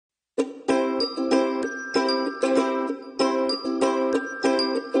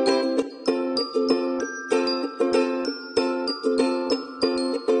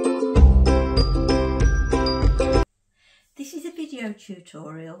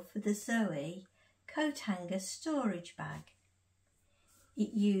tutorial for the Zoe coat hanger storage bag.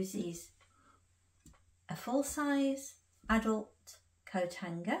 It uses a full-size adult coat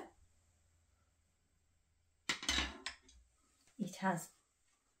hanger. It has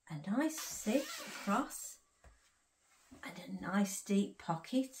a nice zip across and a nice deep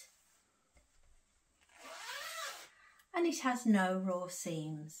pocket, and it has no raw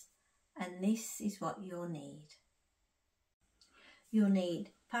seams, and this is what you'll need. You'll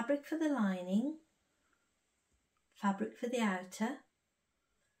need fabric for the lining, fabric for the outer,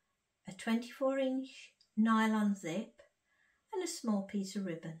 a 24-inch nylon zip and a small piece of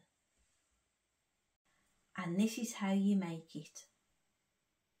ribbon. And this is how you make it.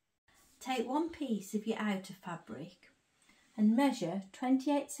 Take one piece of your outer fabric and measure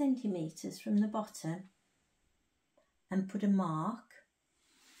 28 centimetres from the bottom and put a mark,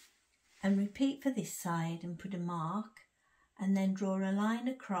 and repeat for this side and put a mark, and then draw a line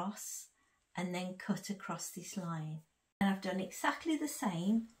across and then cut across this line. And I've done exactly the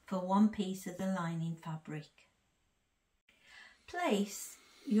same for one piece of the lining fabric. Place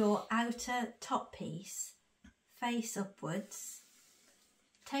your outer top piece face upwards.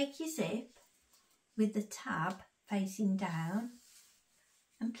 Take your zip with the tab facing down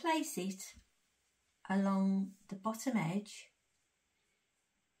and place it along the bottom edge,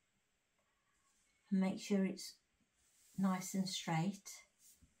 and make sure it's nice and straight.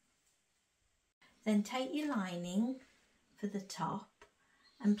 Then take your lining for the top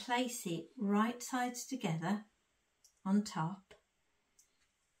and place it right sides together on top.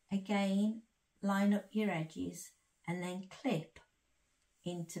 Again, line up your edges and then clip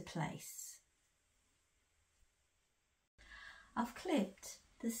into place. I've clipped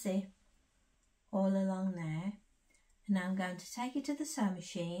the zip all along there, and now I'm going to take it to the sewing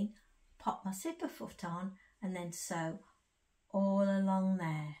machine, pop my zipper foot on and then sew all along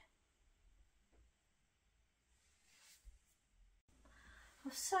there.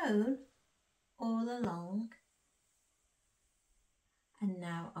 I've sewn all along, and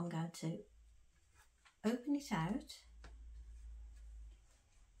now I'm going to open it out,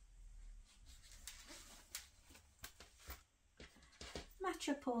 match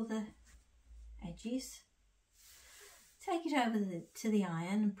up all the edges, take it over to the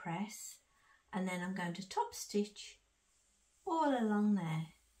iron and press, and then I'm going to top stitch all along there.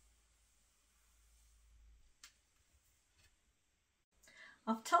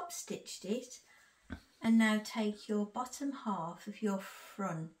 I've top stitched it, and now take your bottom half of your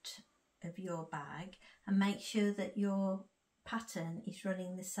front of your bag and make sure that your pattern is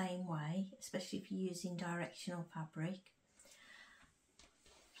running the same way, especially if you're using directional fabric.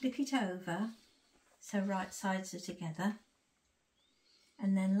 Flip it over so right sides are together,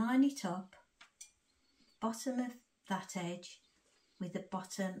 and then line it up bottom of that edge with the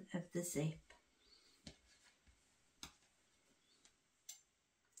bottom of the zip.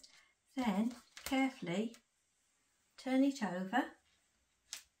 Then carefully turn it over,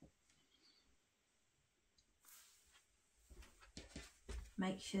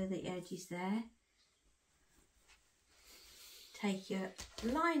 make sure the edge is there. Take your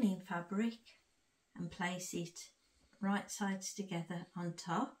lining fabric and place it right sides together on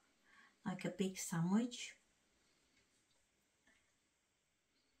top like a big sandwich,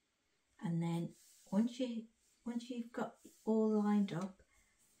 and then once you've got all lined up,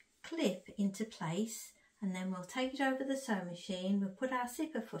 clip into place, and then we'll take it over the sewing machine, we'll put our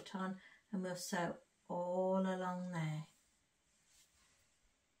zipper foot on and we'll sew all along there.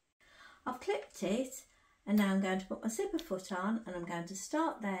 I've clipped it, and now I'm going to put my zipper foot on, and I'm going to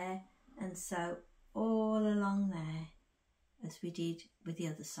start there and sew all along there as we did with the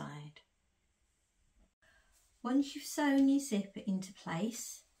other side. Once you've sewn your zipper into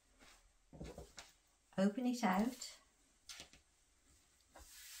place, open it out,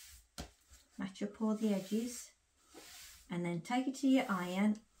 match up all the edges, and then take it to your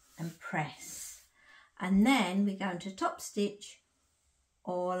iron and press, and then we're going to top stitch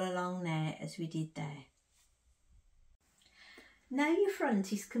all along there as we did there. Now your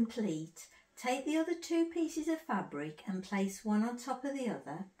front is complete, take the other two pieces of fabric and place one on top of the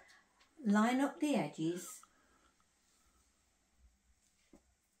other, line up the edges,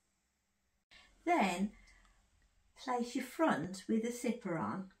 then place your front with the zipper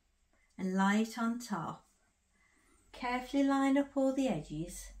on and lie it on top. Carefully line up all the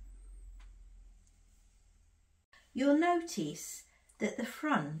edges. You'll notice that the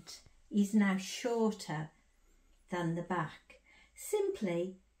front is now shorter than the back.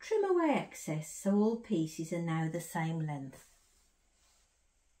 Simply trim away excess so all pieces are now the same length.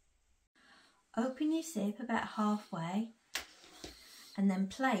 Open your zip about halfway and then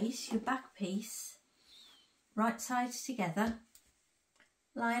place your back piece right sides together,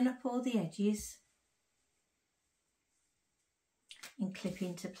 line up all the edges and clip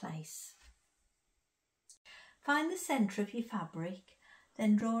into place. Find the centre of your fabric,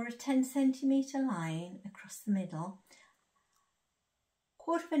 then draw a 10 centimetre line across the middle,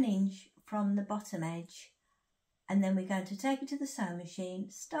 1/4 inch from the bottom edge, and then we're going to take it to the sewing machine,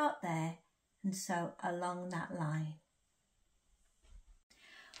 start there and sew along that line.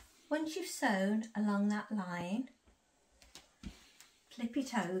 Once you've sewn along that line, flip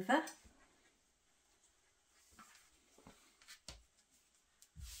it over .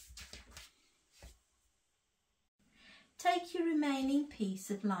 Take your remaining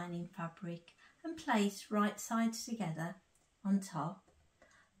piece of lining fabric and place right sides together on top.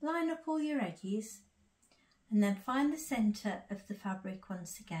 Line up all your edges and then find the centre of the fabric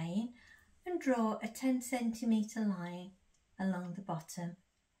once again and draw a 10 centimetre line along the bottom,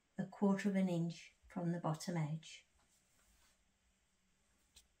 1/4 inch from the bottom edge.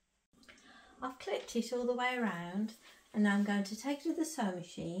 I've clipped it all the way around and now I'm going to take it to the sewing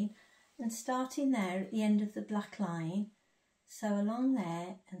machine and starting there at the end of the black line, sew along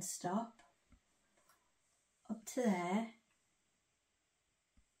there and stop, up to there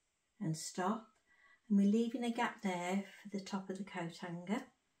and stop, and we're leaving a gap there for the top of the coat hanger.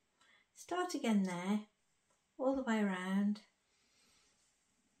 Start again there, all the way around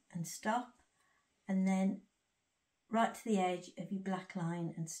and stop, and then right to the edge of your black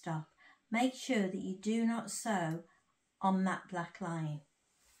line and stop. Make sure that you do not sew on that black line.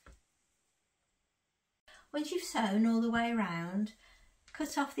 Once you've sewn all the way around,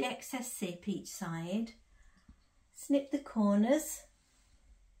 cut off the excess zip each side, snip the corners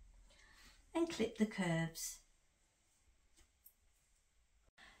and clip the curves.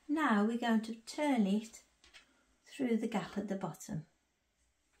 Now we're going to turn it through the gap at the bottom.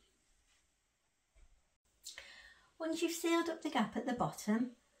 Once you've sealed up the gap at the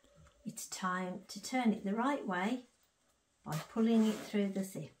bottom, it's time to turn it the right way by pulling it through the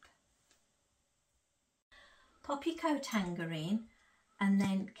zip. Pop your coat hanger in and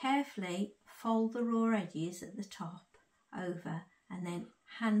then carefully fold the raw edges at the top over and then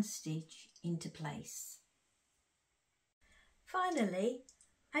hand stitch into place. Finally,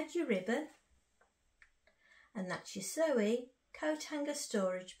 add your ribbon, and that's your sewy coat hanger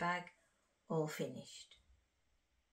storage bag all finished.